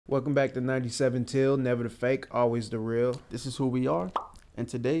Welcome back to 97 Till, never the fake, always the real. This is who we are, and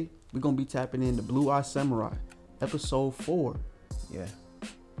today we're gonna be tapping into Blue Eye Samurai, episode 4. Yeah.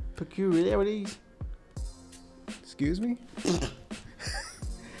 Peculiarities. Excuse me?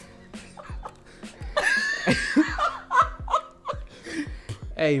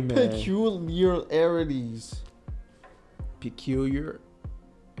 Hey man. Peculiarities.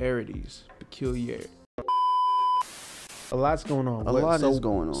 Peculiarities. Peculiar. A lot's going on. A lot is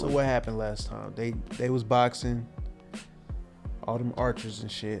going on. So what happened last time? They was boxing. All them archers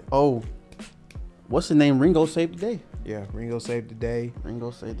and shit. Oh, what's the name? Ringo saved the day. Yeah, Ringo saved the day.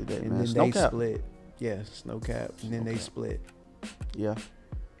 Ringo saved the day, And man. then Snow they cap. split. Yeah, snow cap. And then they split. Yeah.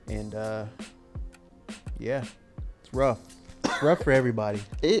 And yeah. It's rough. It's rough for everybody.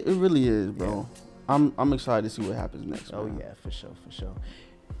 It really is, bro. Yeah. I'm excited to see what happens next. Oh man. yeah, for sure.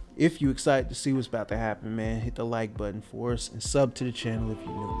 If you excited to see what's about to happen, man, hit the like button for us and sub to the channel if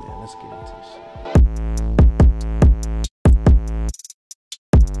you're new, man. Let's get into this shit.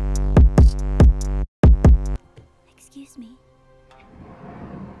 Excuse me.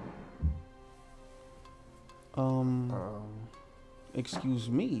 Excuse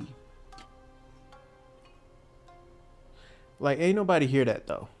me. Like, ain't nobody hear that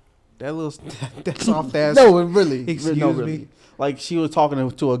though. That little that soft ass. No, it really. Excuse no, me. really. Like she was talking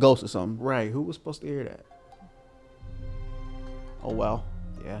to a ghost or something. Right? Who was supposed to hear that? Oh wow.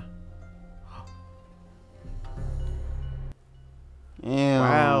 Yeah. Damn.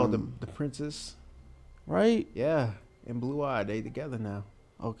 Wow. The princess. Right? Yeah. And Blue Eye, they together now.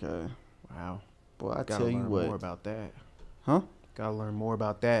 Okay. Wow. Boy, I Gotta tell you learn what. more about that. Huh? Gotta learn more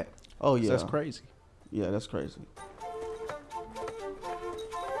about that. Oh yeah. That's crazy. Yeah, that's crazy.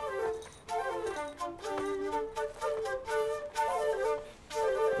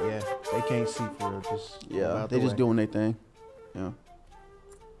 Yeah. They can't see for real. Just Yeah, about they the just way. doing their thing. Yeah.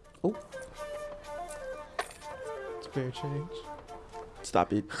 Oh, Spare change.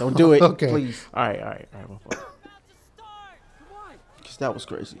 stop it! Don't do it, Okay. please. All right. My fault. Cause that was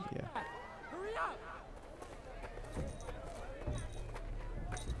crazy. Yeah.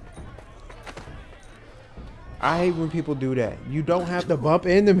 I hate when people do that. You don't have to bump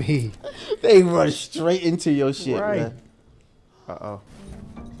into me. They run straight into your shit, Right. man. Uh-oh.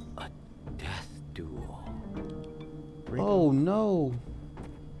 Death duel. Oh no.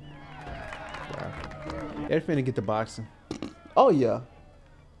 Wow. They're finna get the boxing. Oh yeah.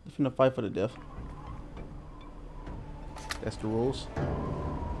 You finna fight for the death. That's the rules.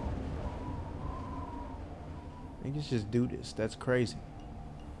 Niggas just do this. That's crazy.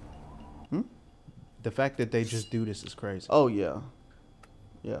 Hmm? The fact that they just do this is crazy. Oh yeah.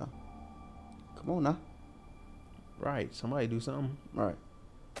 Yeah. Come on now. Right. Somebody do something. All right.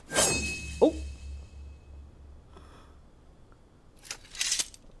 Oh.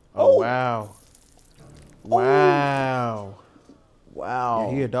 Oh, Oh. wow. Wow. Wow.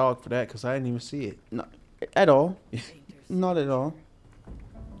 Yeah, he a dog for that because I didn't even see it. Not at all. Not at all.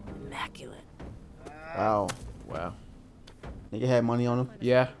 Immaculate. Wow. Wow. Nigga had money on him.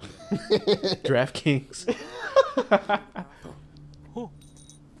 Yeah. DraftKings.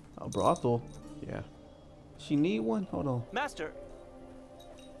 A brothel. Yeah. She need one? Hold on. Master,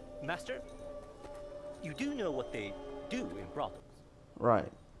 you do know what they do in brothels.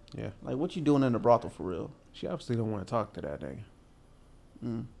 Right. Yeah. Like what you doing in a brothel for real? She obviously don't want to talk to that nigga.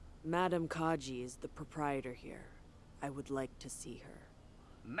 Mm. Madam Kaji is the proprietor here. I would like to see her.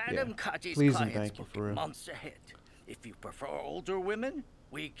 Madam Yeah. Kaji's Please and clients thank you, for book real. months ahead. If you prefer older women,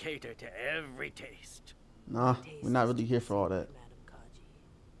 we cater to every taste. Nah, Taste we're not is really here for all that. Madam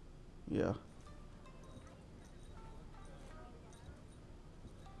Kaji. Yeah.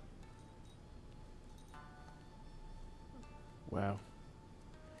 Wow.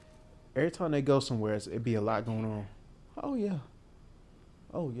 Every time they go somewhere, it be a lot going on. Oh yeah.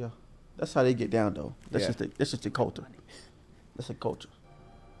 Oh yeah. That's how they get down though. That's Yeah. just the culture. That's a culture.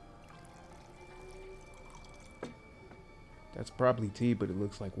 That's probably tea, but it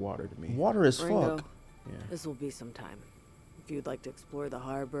looks like water to me. Water as Ringo, fuck. Yeah. this will be some time. If you'd like to explore the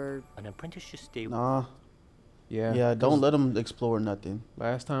harbor, An apprentice should stay Nah. Yeah. Yeah, 'cause don't let them explore nothing.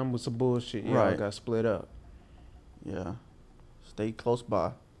 Last time was some bullshit. Yeah, Right. got split up. Yeah. Stay close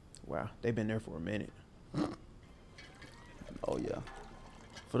by. Wow. They've been there for a minute. Oh yeah.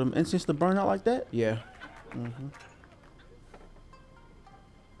 For them incense to burn out like that? Yeah. Mm-hmm.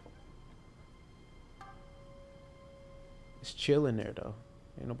 It's chill in there though.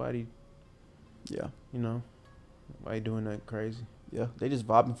 Ain't nobody, Yeah. nobody doing that crazy. Yeah. They just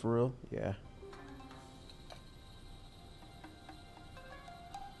vibing for real. Yeah.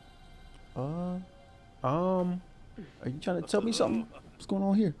 Are you trying to tell me something? What's going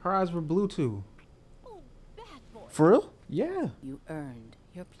on here? Her eyes were blue too. For real? Yeah. You earned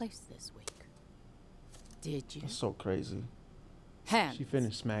your place this week. Did you? That's so crazy. Hands. She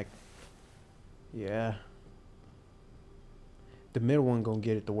finished smack. Yeah. The middle one gonna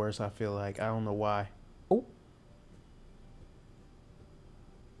get it the worst, I feel like. I don't know why. Oh.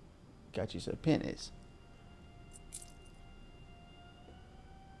 Got you some pennies.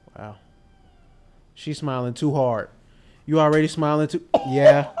 Wow. She's smiling too hard. You already smiling too?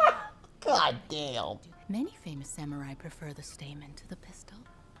 Yeah. God damn. Many famous samurai prefer the stamen to the pistol.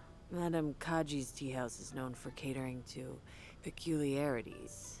 Madame Kaji's tea house is known for catering to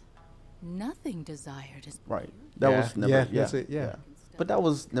peculiarities. Nothing desired is Right. That Yeah, was never. yeah, that's it, yeah. But that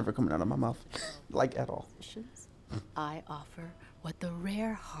was never coming out of my mouth, like at all. positions. I offer what the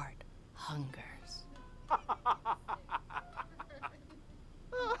rare heart hungers.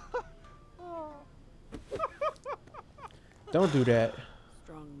 Don't do that.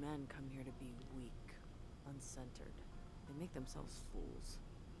 Strong men come here to be weak, uncentered. They make themselves fools.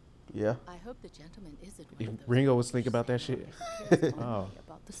 Yeah. I hope the gentleman isn't If one of those Ringo was thinking about that samurai shit. who cares only Oh.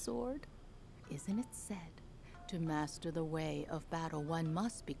 about the sword. Isn't it said, to master the way of battle, one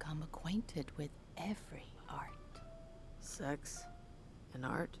must become acquainted with every art? Sex and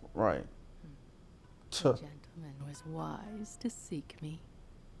art? Right. The Tuh. gentleman was wise to seek me.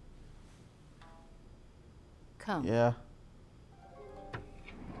 Come. Yeah.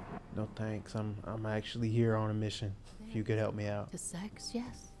 No thanks. I'm actually here on a mission. If you could help me out. To sex,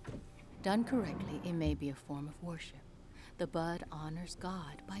 yes. Done correctly, it may be a form of worship. The bud honors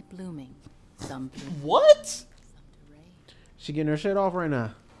God by blooming. Some bloom, What? some to rage. She getting her shit off right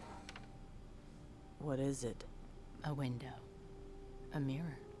now. What is it? A window. A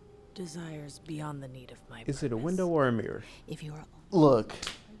mirror. Desires beyond the need of my Is it a purpose. window or a mirror? If you are Look,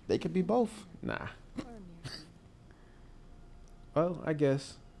 they could be both. Nah. or a mirror. Well, I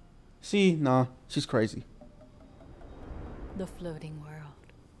guess. See, nah, she's crazy. The floating world.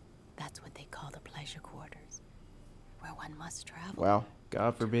 That's what they call the pleasure quarters. Where one must travel. Wow.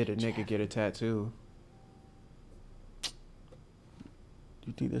 God forbid a nigga get a tattoo. Do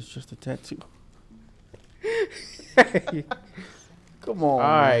you think that's just a tattoo? Come on,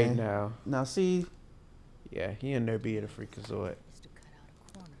 Alright man. now. Now, see, Yeah, he in there being a freakazoid. Is to cut out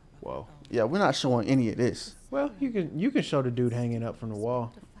a corner of Whoa. your own yeah, we're not showing any of this. Well, you can show the dude hanging up from the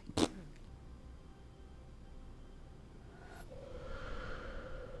wall. to fight through.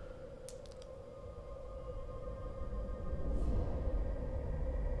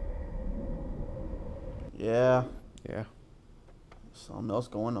 Yeah, Yeah. something else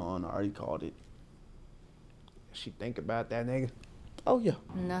going on. I already called it. She think about that nigga. Oh, yeah.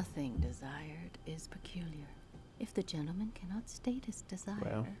 Nothing desired is peculiar. If the gentleman cannot state his desire,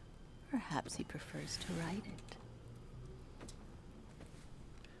 Well. perhaps he prefers to write it.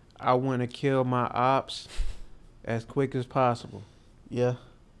 I want to kill my ops as quick as possible. Yeah.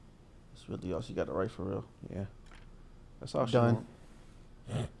 That's really all she got to write for real. Yeah. That's all she Done.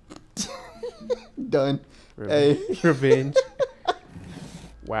 want. Done. Revenge. Hey. Revenge.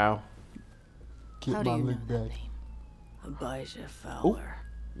 Wow. Get How do my you know lip that back. name? Abijah Fowler.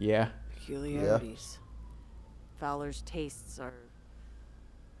 Yeah. Peculiarities. Fowler's tastes are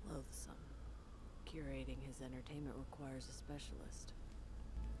loathsome. Curating his entertainment requires a specialist.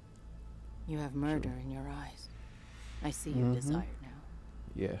 You have murder in your eyes. I see your desire now.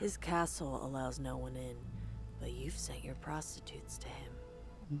 Yeah. His castle allows no one in, but you've sent your prostitutes to him.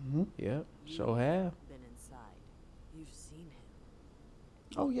 Mm-hmm. Yep. So have. Been inside. You've seen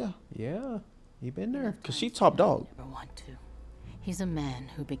him. Oh, yeah. Yeah. He been there. Because she top dog. Never want to. He's a man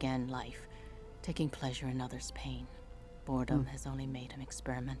who began life taking pleasure in others' pain. Boredom has only made him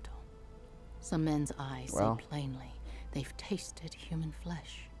experimental. Some men's eyes Wow. say plainly they've tasted human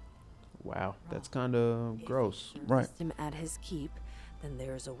flesh. Wow. That's kind of If gross. you Right. arrest him at his keep, then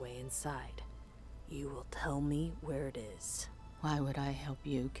there's a way inside. You will tell me where it is. Why would I help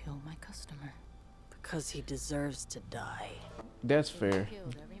you kill my customer? Because he deserves to die. That's fair.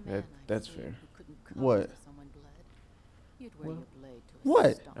 Killed every That- man I that's see fair. who couldn't come What? till someone bled. You'd wear Well, your blade to a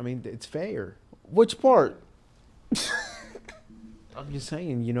what? stump. I mean, it's fair. Which part? I'm just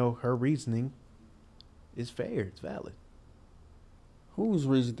saying, you know, her reasoning is fair. It's valid. Who's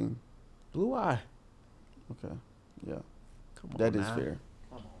reasoning? Blue eye. Okay. Yeah. Come on. That is now. fair.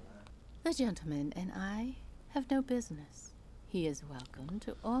 The gentleman and I have no business. He is welcome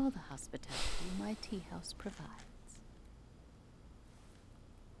to all the hospitality my tea house provides.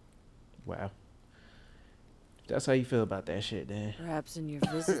 Wow. That's how you feel about that shit, then. Perhaps in your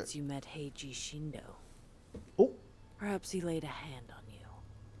visits you met Heiji Shindo. Oh. Perhaps he laid a hand on you.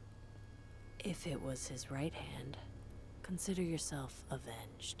 If it was his right hand, Consider yourself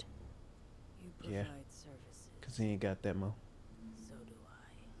avenged. You provide Yeah. services. Cause he ain't got that mo. So do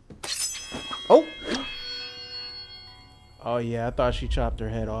I. Oh, Oh yeah, I thought she chopped her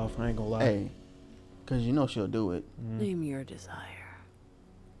head off. I ain't gonna lie. hey, cause you know she'll do it. Name your desire.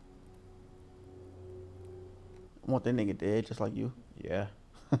 I want that nigga dead, just like you. Yeah.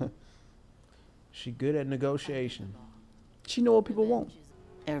 She good at negotiation. She know what people want.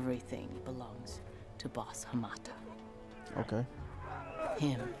 Everything belongs to Boss Hamata. Okay.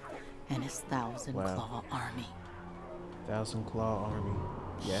 Him and his thousand Wow. claw army. 1,000 Claw Army.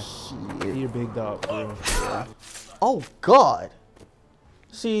 Yeah. Shit. He a big dog for real. Oh God.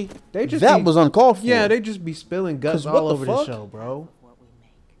 See, They just that be- was uncalled for. Yeah, they just be spilling guts 'Cause what all the over the fuck? show, bro. What we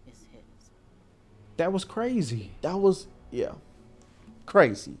make is his. That was crazy. That was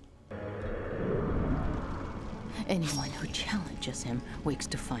crazy. Anyone who challenges him wakes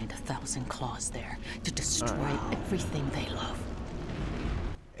to find 1,000 claws there to destroy everything they love.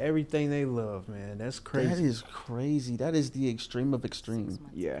 Everything they love, man. That's crazy. That is crazy. That is the extreme of 6 extreme. months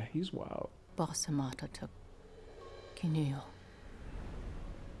Yeah, he's wild. Boss Hamata took Kinuyo.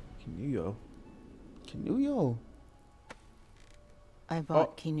 Kinuyo. Kinuyo. I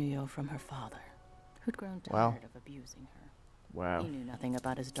bought Kinuyo from her father, who'd grown tired Wow. of abusing her. Wow. He knew nothing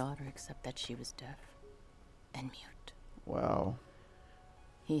about his daughter except that she was deaf and mute. Wow. Oh.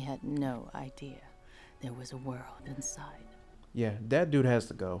 He had no idea there was a world inside. Yeah, that dude has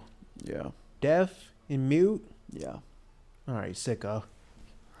to go. Yeah. Deaf and mute. Yeah. All right, sicko.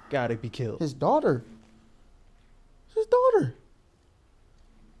 Gotta be killed. His daughter. His daughter.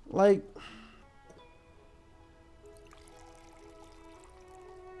 Like.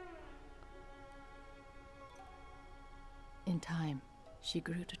 In time, she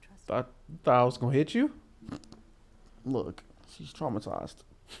grew to trust him. Thought I was gonna hit you. Look, she's traumatized.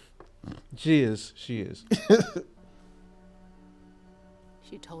 She is. She is.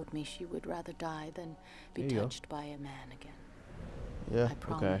 She told me she would rather die than be There you go. touched by a man again. Yeah. I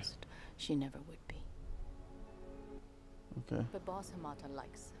promised she never would be. Okay. But Boss Hamata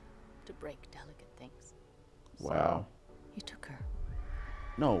likes to break delicate things. So Wow. he took her.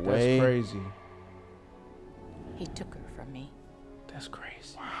 No That's way. crazy. He took her from me. That's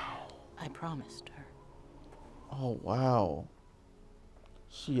crazy. I promised her. Oh wow.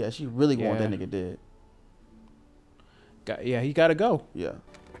 She really want that Yeah. nigga dead. Yeah, he gotta go. Yeah.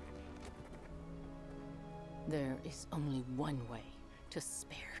 There is only one way to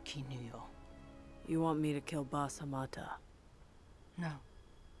spare Kinuyo. You want me to kill Boss Hamata? No,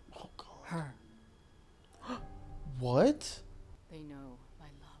 Oh God. her. What? They know my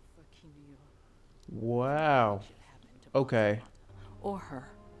love for Kinuyo. Wow. Should happen to Boss Okay. Hamata or her.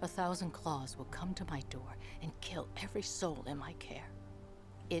 1,000 claws will come to my door and kill every soul in my care.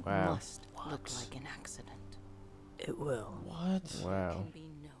 It Wow. must look like an accident. It will. What? There Wow. can be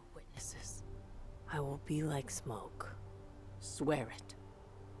no witnesses. I will be like smoke. Swear it.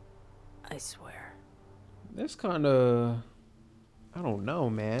 I swear. That's kind of. I don't know,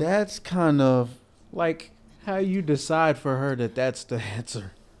 man. That's kind of. Like how you decide for her that that's the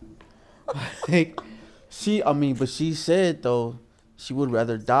answer. Like, But she said though she would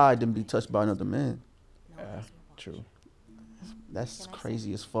rather die than be touched by another man. No yeah, eyes will watch. true. That's Can I crazy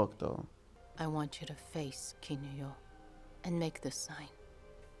say- as fuck though. I want you to face Kinuyo and make this sign.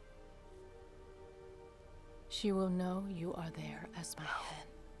 She will know you are there as my hen,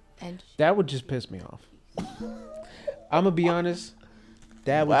 and she That would just piss me off. I'm gonna be honest.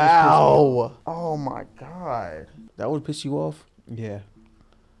 That would just piss me off. Wow. Oh my God. That would piss you off? Yeah.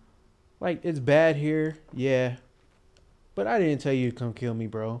 Like it's bad here, yeah. But I didn't tell you to come kill me,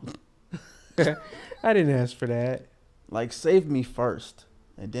 bro. I didn't ask for that. Like save me first.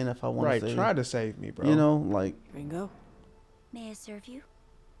 And then if I want Right, to save try to save me, bro. you know, like Ringo, May I serve you?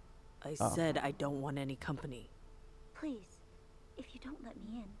 I Oh. said I don't want any company. Please, if you don't let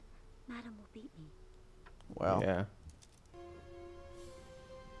me in, Madam will beat me. wow. Yeah.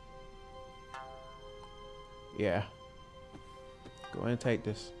 Yeah. Go ahead and take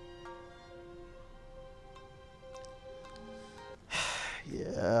this.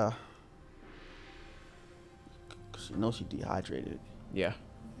 Yeah. Cause you know she dehydrated. Yeah.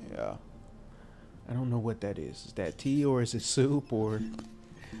 Yeah. I don't know what that is. Is that tea or is it soup or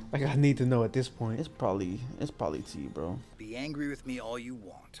like I need to know at this point. It's probably tea, bro. Be angry with me all you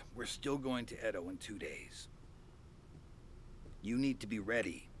want. We're still going to Edo in 2 days. You need to be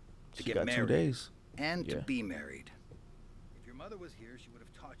ready to She get got married 2 days. and to Yeah. be married. If your mother was here, she would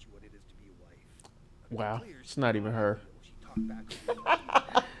have taught you what it is to be a wife. But Wow, clear it's she not did even not her. know. She talked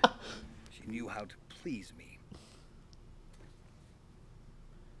back. She knew how to please me.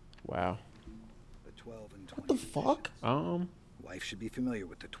 Wow. The 12 and 20. What the fuck? Wife should be familiar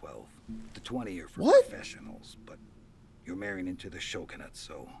with the 12. The 20 are for What? professionals, but you're marrying into the shogunate,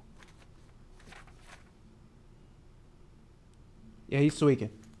 so Yeah, he's tweaking.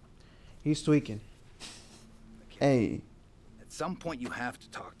 He's tweaking. Hey. at some point you have to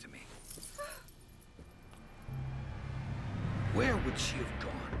talk to me. Where would she have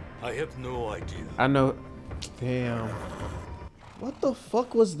gone? I have no idea. I know. Damn. What the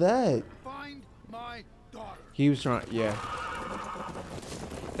fuck was that? Find my daughter. He was trying. Yeah.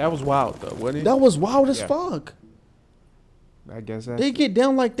 That was wild though, wasn't it? That was wild as Yeah. fuck. I guess that. They get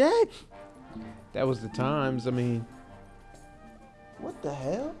down like that? That was the times. I mean, What the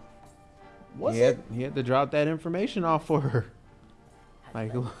hell? Was he had to drop that information off for her.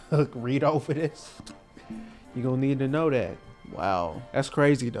 Like, look, read over this. You gonna need to know that. Wow. That's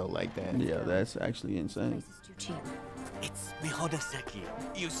crazy though, like that. Yeah, that's actually insane. Price is too cheap. It's Mihodaseki.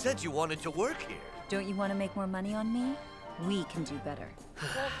 You said you wanted to work here. Don't you want to make more money on me? We can do better.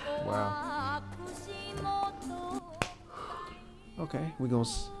 Wow. Okay, we gonna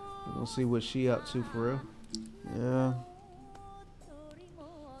see what she up to for real. Yeah.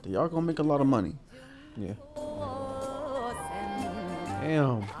 Y'all gonna make a lot of money. Yeah.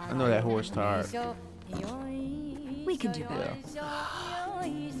 Damn, I know that horse tired. We can do better.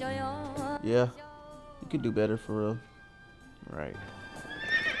 Yeah. You could do better for real. Right.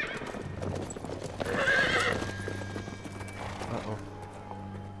 Uh-oh.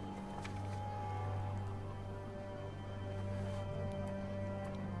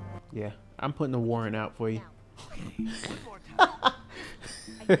 Yeah, I'm putting the warrant out for you.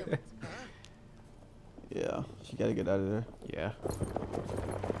 Yeah. She gotta get out of there. Yeah.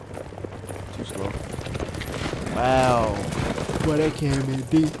 Too slow. Wow. Boy, that came in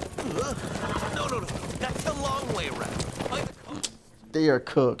deep. No. That's a long way around. They are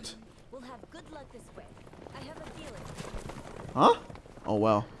cooked. We'll have good luck this way. I have a feeling. Huh? Oh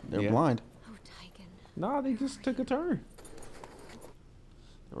wow. They're Yeah. blind. Oh, Tigan. Nah, they just took a turn.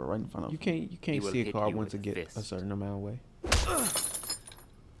 They were right in front of You them. can't will see a hit car you once with it get fists. a certain amount of way.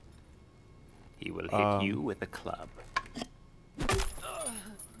 He will hit you with a club.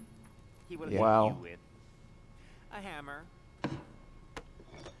 He will Yeah. Wow. hit you with a hammer.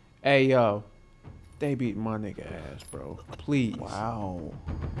 Hey yo, they beat my nigga ass, bro. Please. Wow.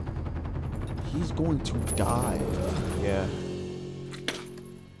 He's going to die. Yeah.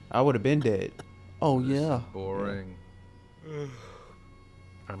 I would have been dead. Oh yeah. Boring.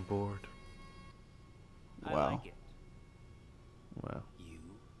 I'm bored. I Wow. like it. Wow. You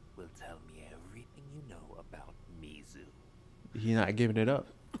will tell me everything you know about Mizu. He not giving it up.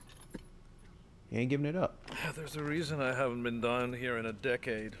 He ain't giving it up. There's a reason I haven't been down here in a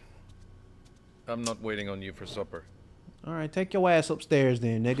decade. I'm not waiting on you for supper. All right, take your ass upstairs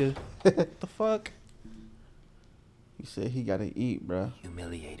then, nigga. What the fuck? He said he gotta eat, bruh.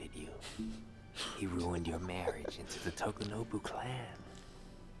 Humiliated you. He ruined your marriage into the Tokunobu clan.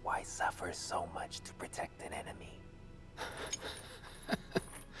 Why suffer so much to protect an enemy?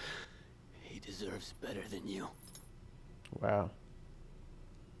 He deserves better than you. Wow.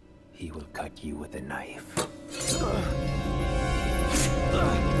 He will cut you with a knife.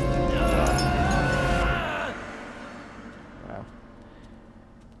 Wow.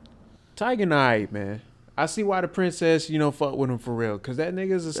 Tiger Knight, man. I see why the princess, fuck with him for real. Cause that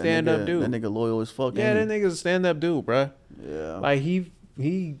nigga's a stand-up dude. That nigga loyal as fuck. Yeah, that ain't nigga's a stand-up dude, bruh. he? Yeah. Like he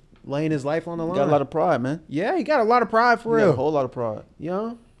laying his life on the He line. got a lot of pride, man. Yeah, he got a lot of pride for He got real. a whole lot of pride.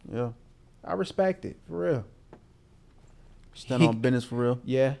 Yeah, I respect it for real. Stand on business for real.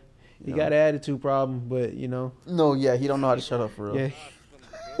 Yeah, he Yeah. got an attitude problem, but No, yeah, he don't know how to shut up for real.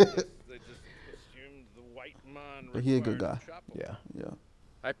 yeah, But he a good guy. yeah. Yeah.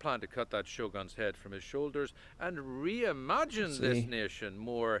 I plan to cut that shogun's head from his shoulders and reimagine See? this nation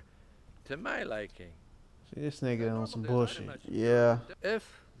more to my liking. See, this nigga on some bullshit. Yeah.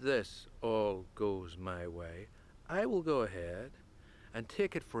 If this all goes my way, I will go ahead and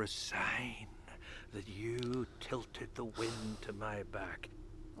take it for a sign that you tilted the wind to my back.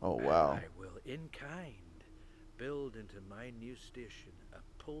 Oh And wow. I will, in kind, build into my new station a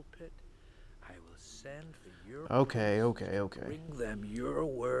pulpit. I will send for your Okay, priests okay, to okay. bring them your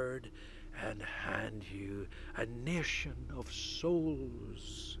word and hand you a nation of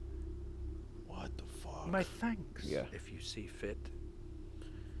souls. What the fuck? My thanks, Yeah. if you see fit.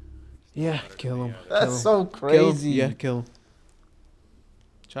 Yeah, kill him. That's kill him. so Kill him. crazy. Yeah, kill him.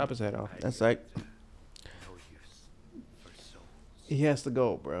 Chop his head off. That's like No use for souls. He has to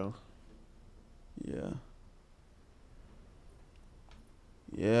go, bro. yeah.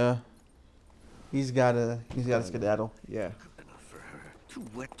 Yeah. He's gotta skedaddle. Yeah. Too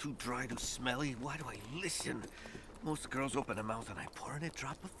wet, too dry, too smelly. Why do I listen? Most girls open their mouth and I pour in a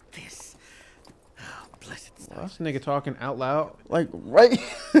drop of this. Oh, blessed Well, stars. this nigga talking out loud. Like, right?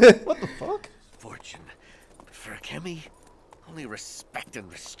 What the fuck? Fortune. But for Akemi, only respect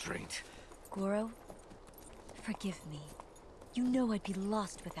and restraint. Goro, forgive me. You know I'd be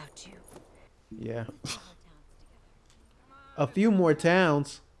lost without you. Yeah. A few more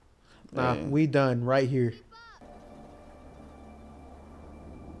towns. Nah, Man. we done right here.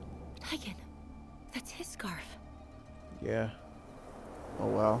 Tigan, that's his scarf. Yeah. Oh,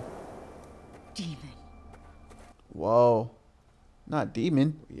 wow. Demon. Whoa. Not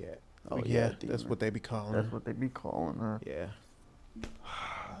demon. Yeah. Oh, yeah. yeah, That's demon. what they be calling That's her. what they be calling her. Yeah.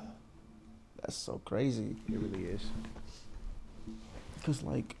 That's so crazy. It really is. Because,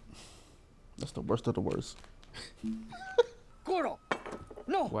 like, that's the worst of the worst. Goro!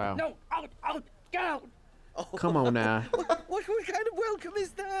 No! Wow. No! Out! Out! Get out! Come on now. What kind of welcome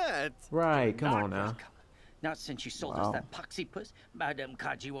is that? Right. Come Not on now. welcome. Not since you sold us Wow. that poxy puss, Madame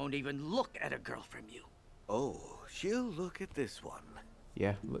Kaji won't even look at a girl from you. Oh, she'll look at this one.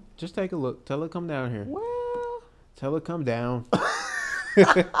 Yeah. Look, just take a look. Tell her come down here. Well, Tell her come down.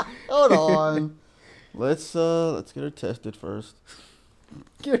 hold on. Let's get her tested first.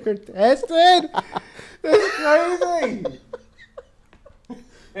 Get her tested. That's crazy.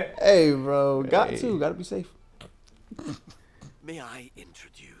 Hey, bro. Gotta be safe. May I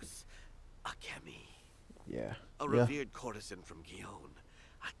introduce Akemi, Yeah. a revered courtesan from Guyone,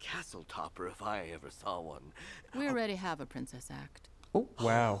 a castle topper if I ever saw one. We already have a Princess Act. Oh,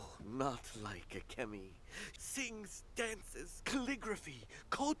 wow. Not like Akemi. Sings, dances, calligraphy,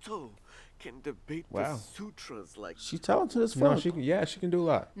 koto. Can debate Wow. the sutras like... She's talented as No, fuck. she can. Yeah, she can do a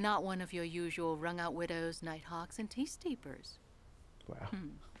lot. Not one of your usual wrung-out widows, nighthawks, and tea steepers. Wow.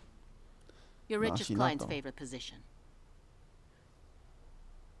 Your Nah, richest she not, client's though. favorite position.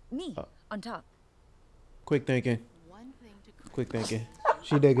 Me, on top. Quick thinking. One thing to Quick thinking.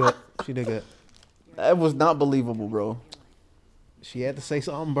 She did good. She did good. That was not believable, bro. She had to say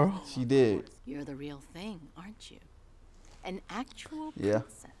something, bro. She did. You're the real thing, aren't you? An actual Yeah.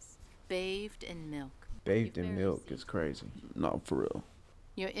 princess, bathed in milk. Bathed You in barely milk see is crazy. No, for real.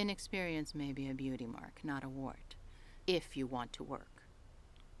 Your inexperience may be a beauty mark, not a wart. If you want to work.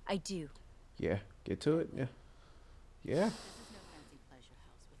 I do. Yeah. Get to it. Yeah. Yeah. This is no fancy pleasure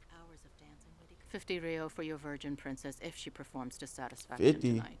house with hours of dancing waiting. 50 Rio for your virgin princess if she performs to satisfaction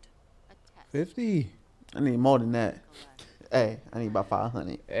 50? tonight. A test. 50. I need more than that. Hey, I need about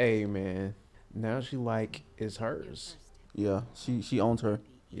 500. Hey, man. Now she like is hers. Yeah, she owns her.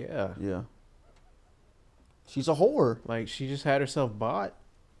 Yeah. Yeah. She's a whore. Like she just had herself bought.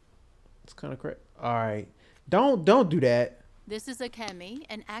 It's kind of crazy. All right. Don't do that. This is Akemi,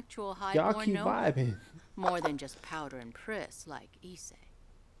 an actual Y'all highborn keep noble. vibing. More than just powder and priss like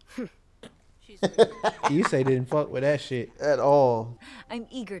Issei. She's You say didn't fuck with that shit. At all. I'm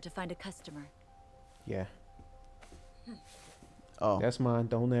eager to find a customer. Yeah. Oh. That's mine.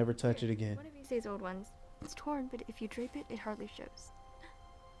 Don't ever touch it again. One of Issei's old ones. It's torn, but if you drape it, it hardly shows.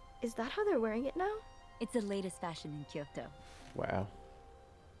 Is that how they're wearing it now? It's the latest fashion in Kyoto. Wow.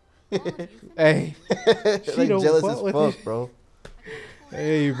 Hey. She Like don't jealous fuck as with fuck, it. bro.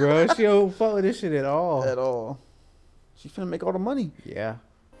 Hey, bro. She don't fuck with this shit at all. At all. She finna make all the money. Yeah.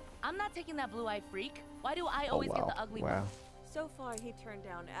 I'm not taking that blue-eyed freak. Why do I always get wow. the ugly Wow. one? So far, he turned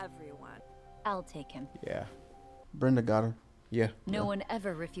down everyone. I'll take him. Yeah. Brenda got her. Yeah. No one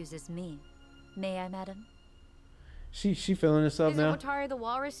ever refuses me. May I, madam? She feeling herself Isn't now. Watari the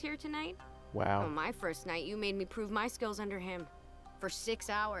Walrus here tonight? Wow. On my first night, you made me prove my skills under him. For 6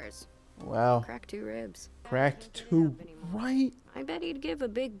 hours. Wow. Cracked 2 ribs. Cracked 2. Right. I bet he'd give a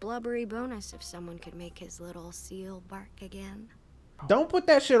big blubbery bonus if someone could make his little seal bark again. Don't put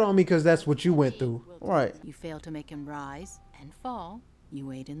that shit on me because that's what you went through. Right. You failed to make him rise and fall. You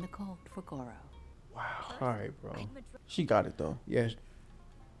wait in the cold for Goro. Wow. All right, bro. She got it though. Yeah.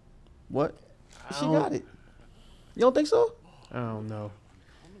 What? She don't- got it. You don't think so? I don't know.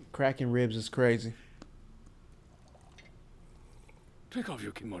 Cracking ribs is crazy. Take off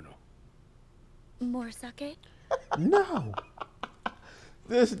your kimono. More sake? No.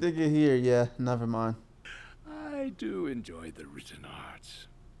 This nigga here, yeah, never mind. I do enjoy the written arts.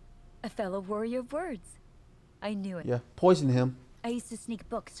 A fellow warrior of words. I knew it. Yeah, poison him. I used to sneak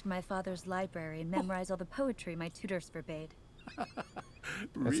books from my father's library and memorize all the poetry my tutors forbade.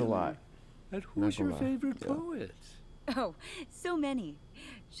 That's a lot. And who's Not your gonna lie. favorite Yeah. poet? Oh, so many.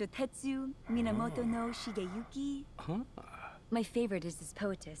 Shotetsu Minamoto no Shigeyuki. Huh? My favorite is this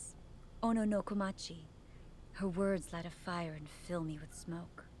poetess, Ono no Komachi. Her words light a fire and fill me with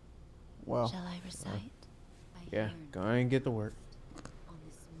smoke. Wow. Shall I recite? Yeah. Go ahead and get to work.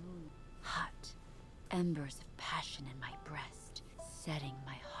 hot. Embers of passion in my breast, setting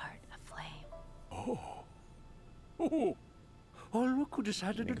my heart aflame. Oh, look who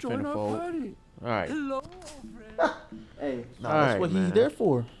decided to Nigga join finna our fold. party. Alright. Hello, friend. Hey, nah, All that's right, what he's man. there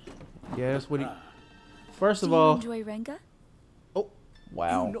for. Yeah, that's what he. First Do of you all, enjoy Renga?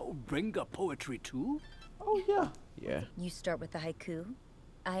 Wow. You know Renga poetry too? Oh yeah. yeah. You start with the haiku.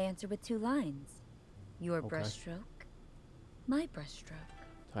 I answer with 2 lines. Your Okay. brushstroke, my brushstroke.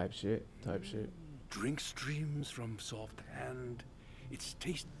 Type shit. Type shit. Drink streams from soft hand. Its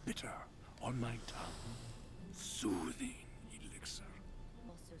taste bitter on my tongue. Soothing elixir.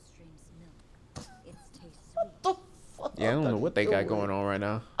 Also streams milk. Its taste sweet. Yeah, I don't know what they got going on right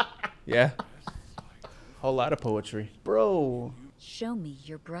now. Yeah. Whole lot of poetry. Bro. Show me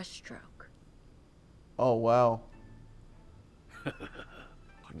your brushstroke. Oh wow.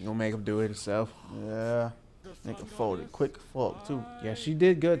 You gonna make him do it himself. Yeah. Nigga folded quick fuck too. Yeah, she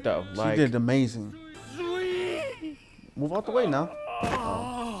did good though. Like, She did amazing. Move out the way now.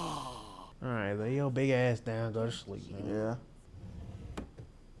 Alright, lay your big ass down, go to sleep, man. Yeah.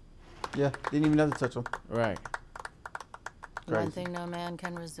 Yeah, didn't even have to touch him. Right. One Crazy. thing no man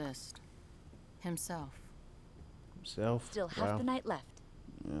can resist. Himself. Himself. Still half the night left.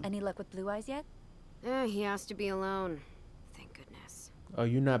 Yeah. Any luck with Blue Eyes yet? He has to be alone. Thank goodness. Oh,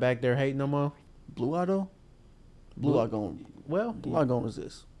 you not back there hating no more? Blue Eye though? Blue Eye gon' Well, Blue Eye gon'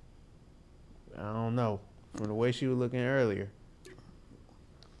 resist. I don't know. From the way she was looking earlier.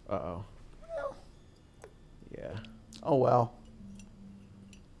 Uh-oh. Yeah. Oh wow.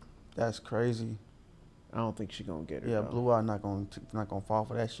 That's crazy. I don't think she gonna get her. Yeah, though. Blue Eye not gonna fall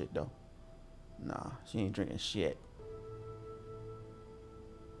for that shit though. Nah, she ain't drinking shit.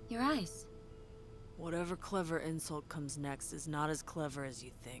 Your eyes. Whatever clever insult comes next is not as clever as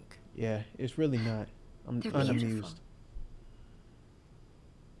you think. Yeah, it's really not. I'm They're unamused. beautiful.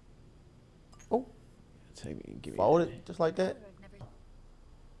 Oh, Take me, give me fold that. it just like that.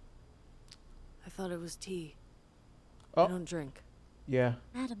 I thought it was tea. Oh. I don't drink. Yeah.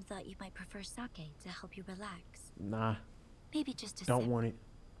 Madam thought you might prefer sake to help you relax. Nah. Maybe just a Don't sip. want it.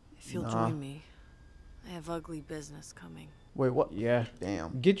 If you'll Nah. join me, I have ugly business coming. Wait, what? Yeah.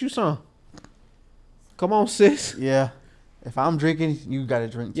 Damn. Get you some. Come on, sis. Yeah. If I'm drinking, you gotta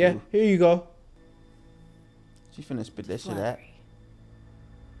drink too. Yeah, here you go. She finna spit that shit out. Flattery.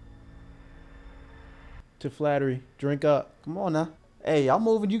 To flattery. Drink up. Come on now. Hey, y'all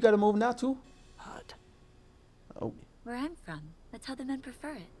moving. You gotta move now too. Hot. Oh, Where I'm from, that's how the men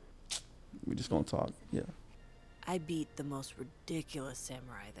prefer it. we just gonna talk. Yeah. I beat the most ridiculous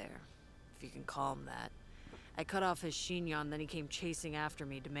samurai there, if you can call him that. I cut off his shinyon, then he came chasing after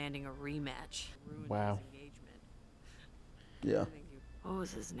me, demanding a rematch. Ruined Wow. his engagement. Yeah. What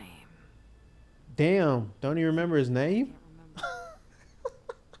was his name? Damn. Don't you remember his name? Can't remember.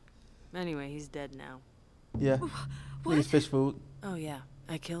 Anyway, he's dead now. Yeah. Niggas fish food. Oh yeah,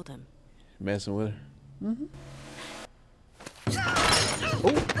 I killed him. Messing with her. Mm-hmm.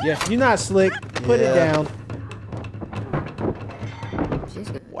 Oh, yeah. You're not slick. Put it Yeah. down.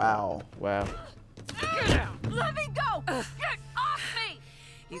 Wow. Wow. Let me go! Get off me!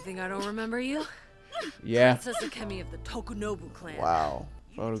 You think I don't remember you? Yeah. Princess Akemi of the Tokunobu clan. Wow.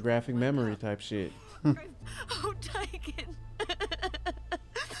 Photographic memory type shit. Oh, Tigan.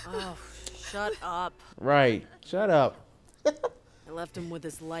 Oh, shut up. Right. Shut up. I left him with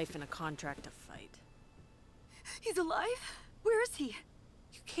his life and a contract to fight. He's alive? Where is he?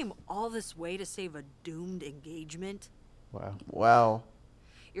 You came all this way to save a doomed engagement? Wow. Wow.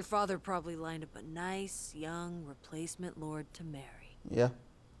 Your father probably lined up a nice, young replacement lord to marry. Yeah.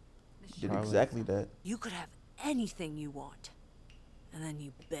 Did Probably. exactly that. You could have anything you want. And then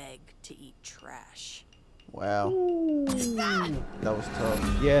you beg to eat trash. Wow. That was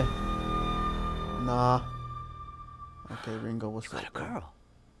tough. Yeah. Nah. Okay, Ringo, what's Got a up? bro? girl.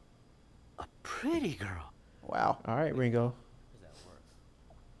 A pretty girl. Wow. All right, Ringo.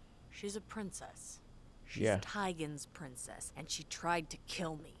 She's a princess. She's Yeah. Tigan's princess, and she tried to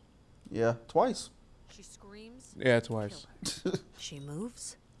kill me. Yeah, twice. She screams, Yeah, twice. kill her. She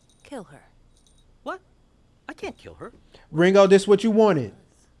moves, kill her. What? I can't kill her. Ringo, this what you wanted.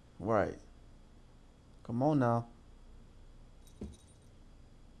 Right. Come on now.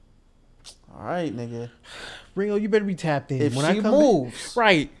 All right, nigga. Ringo, you better be tapped in. If when I she come moves, back.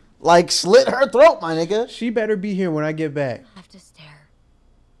 Right. like slit her throat, my nigga. She better be here when I get back. I have to stare.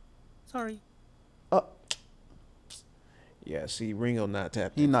 Sorry. Yeah, see, Ringo not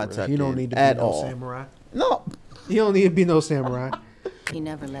tapped He in. not for real. tapped He don't in need to be at no all. samurai. No. He don't need to be no samurai. He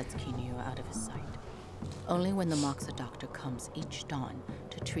never lets Kinyu out of his sight. Only when the Moxa doctor comes each dawn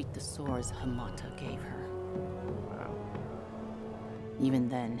to treat the sores Hamata gave her. Wow. Even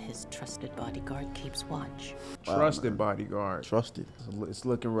then, his trusted bodyguard keeps watch. Wow, Trusted man. bodyguard. Trusted. It's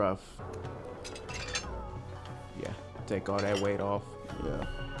looking rough. Yeah, take all that weight off. Yeah.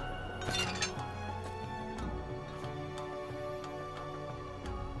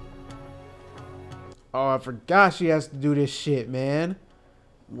 Oh, I forgot she has to do this shit, man.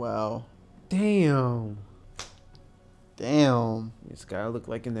 Wow. Damn. Damn. It's gotta look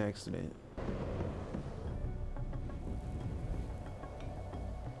like an accident.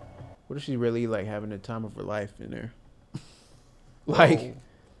 What if she really like having the time of her life in there? Like,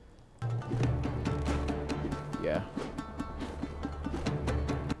 yeah.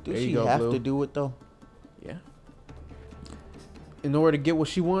 Does There you she go, have Blue. to do it though? Yeah. In order to get what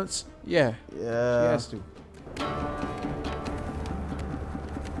she wants, yeah. She Yeah. has to.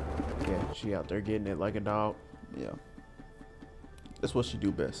 Yeah, she out there getting it like a dog. Yeah. That's what she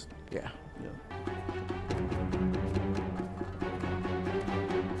do best. Yeah. Yeah.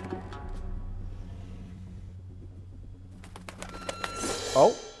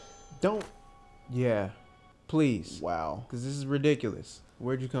 Oh, don't. Yeah, please. Wow. Because this is ridiculous.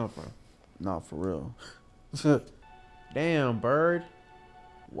 Where'd you come from? Not for real. Damn, bird.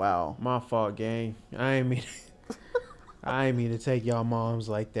 Wow. My fault, gang. I ain't mean. I ain't mean to take y'all moms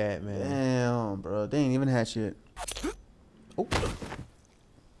like that, man. Damn, bro. They ain't even had shit. Oh.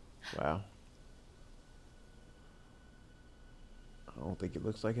 Wow. I don't think it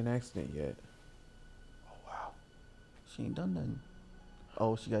looks like an accident yet. Oh, wow. She ain't done nothing.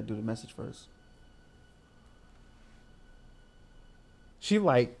 Oh, she gotta do the message first. She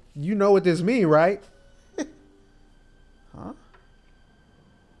like, you know what this mean, right? Huh?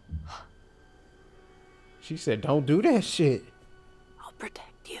 She said, don't do that shit. I'll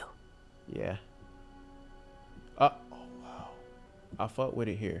protect you. Yeah. Oh, wow. I fuck with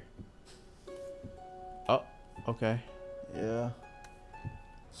it here. Oh, okay. Yeah.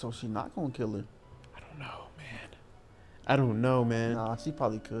 So she not gonna kill her? I don't know, man. I don't know, man. Nah, she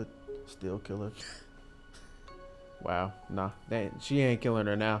probably could still kill her. Wow. Nah, she ain't killing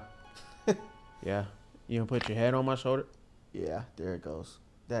her now. Yeah. You gonna put your head on my shoulder? Yeah, there it goes.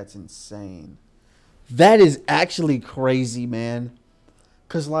 That's insane. That is actually crazy, man.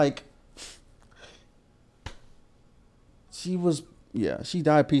 Cause like, she was, yeah, she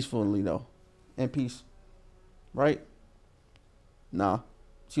died peacefully though, in peace, right? Nah,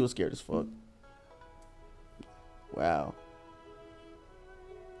 she was scared as fuck. Wow.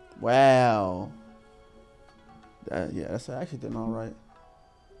 Wow. Yeah, that's an accident, all right.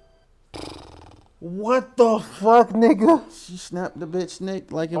 What the fuck, nigga? She snapped the bitch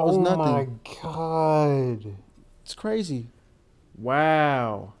neck like it was nothing. Oh my god. It's crazy.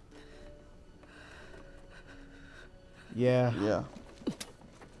 Wow. Yeah. Yeah.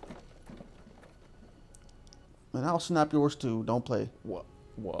 And I'll snap yours too. Don't play.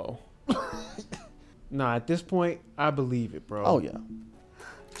 Whoa. Nah, at this point, I believe it, bro. Oh, yeah.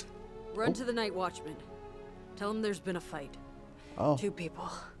 Run to the night watchman. Tell him there's been a fight. Oh. 2 people.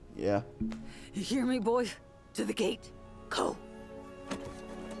 Yeah. You hear me, boy? To the gate. Go.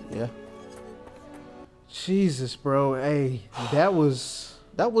 Yeah. Jesus, bro. Hey, that was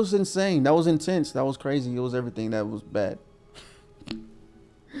insane. That was intense. That was crazy. It was everything that was bad.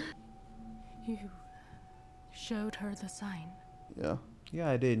 You showed her the sign. Yeah. Yeah,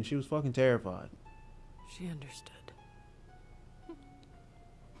 I did, and she was fucking terrified. She understood.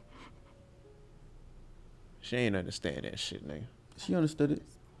 She ain't understand that shit, nigga. She understood it.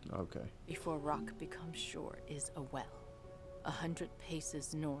 Okay. Before rock becomes shore is a well. 100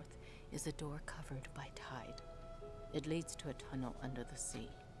 paces north is a door covered by tide. It leads to a tunnel under the sea,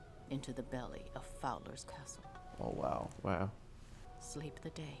 into the belly of Fowler's castle. Oh, wow. Wow. Sleep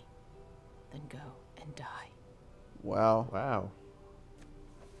the day, then go and die. Wow. Wow.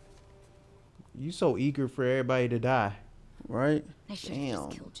 You so eager for everybody to die. Right? I should have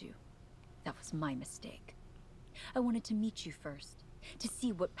just killed you. That was my mistake. I wanted to meet you first, to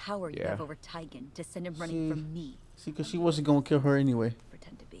see what power you have over Taigen, to send him running from me. See, because she wasn't going to kill her anyway.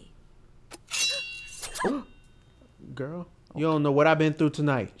 Pretend to be. Girl, you don't know what I've been through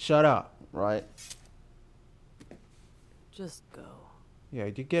tonight. Shut up. Right. Just go. Yeah,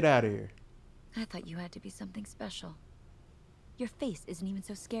 you get out of here. I thought you had to be something special. Your face isn't even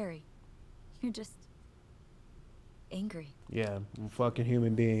so scary. You're just angry. Yeah, I'm a fucking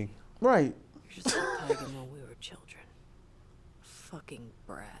human being. Right. You're just like Taigen when we were children. Fucking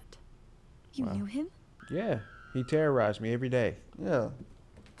brat. You knew him? Yeah, he terrorized me every day. Yeah.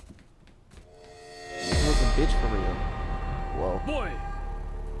 He was a bitch for real. Whoa. Boy!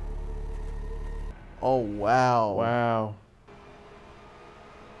 Oh, wow. Wow.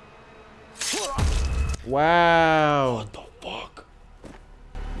 Wow. What the fuck?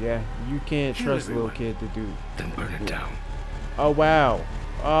 Yeah, you can't Kill trust a little everyone. kid to do. Then burn it down. Oh wow.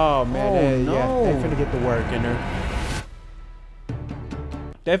 Oh man, no. yeah, they finna get the work in there.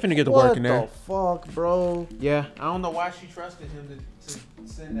 They finna get the What work in there. the fuck, bro? Yeah, I don't know why she trusted him to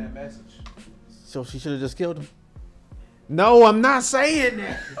send that message. So she should have just killed him. No, I'm not saying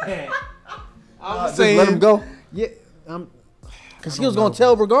that. I'm Just saying let him go. Yeah, Cause he was gonna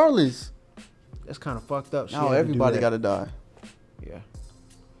tell regardless. That's kind of fucked up. She Now had to do everybody that. gotta die. Yeah.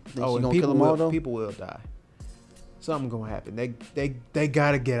 Think she and gonna people kill them will, all though? people will die. Something gonna happen. They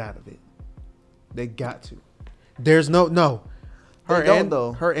gotta get out of it. They got to. There's no. Her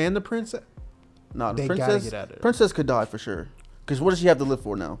and the princess. Nah, the they gotta princess. get out of it. Princess could die for sure. Cause what does she have to live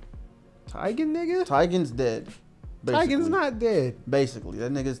for now? Tigan, nigga. Tigan's dead. Basically. Tigan's not dead. Basically,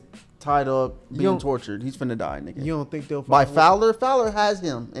 that nigga's tied up, being don't- tortured. He's finna die, nigga. You don't think they'll By find Fowler? Fowler has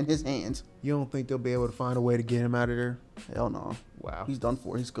him in his hands. You don't think they'll be able to find a way to get him out of there? Hell no. Wow. He's done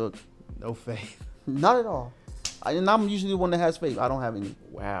for. He's cooked. No faith. Not at all. And I'm usually the one that has faith. I don't have any.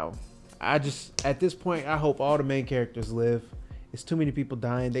 Wow. I just at this point I hope all the main characters live. It's too many people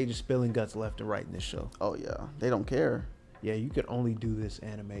dying. They just spilling guts left and right in this show. Oh yeah, they don't care. Yeah, you could only do this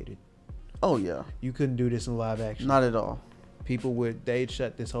animated. Oh yeah. You couldn't do this in live action. Not at all. They'd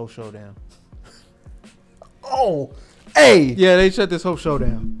shut this whole show down. Oh, hey. Yeah, they shut this whole show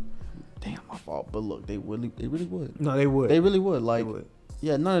down. Damn, my fault. But look, they really would. No, they would. They really would. Like, would.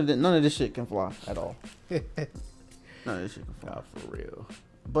 yeah, none of this shit can fly at all. None of this shit can fly. Not for real.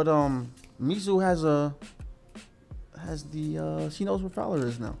 But Mizu she knows where Fowler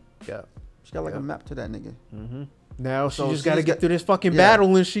is now. Yeah. She got like a map to that nigga. Mm-hmm. Now So she just she got to just get got- through this fucking yeah.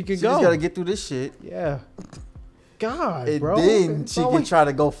 battle and she can She go. just gotta get through this shit. Yeah. God, And bro. then It's she can always- try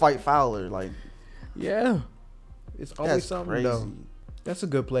to go fight Fowler. Like, Yeah. It's always that's something crazy. though. That's a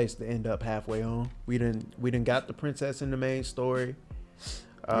good place to end up halfway on. We didn't got the princess in the main story.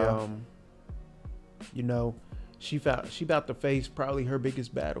 Yeah. You know, she about to face probably her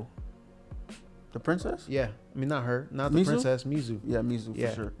biggest battle. The princess? Yeah. I mean, not her, not the Mizu? princess, Mizu. Yeah, Mizu Yeah.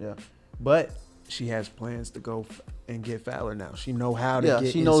 for sure. Yeah. But she has plans to go and get Fowler now. She know how to Yeah,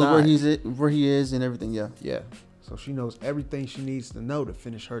 get she knows inside. where he is and everything. Yeah. Yeah. So she knows everything she needs to know to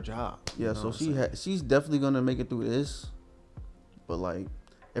finish her job. You Yeah, know so what I'm saying? she's definitely gonna make it through this. But like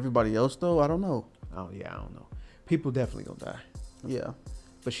everybody else though, I don't know. Oh yeah, I don't know. People definitely gonna die. Yeah.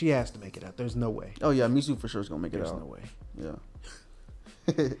 But she has to make it out. There's no way. Oh yeah, Mizu for sure is gonna make There's it out. no way.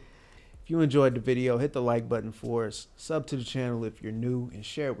 Yeah. If you enjoyed the video, hit the like button for us. Sub to the channel if you're new, and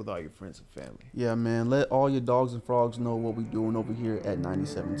share it with all your friends and family. Yeah, man. Let all your dogs and frogs know what we're doing over here at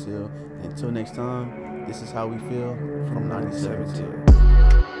 97 Till. Until next time, this is how we feel from 97 Till.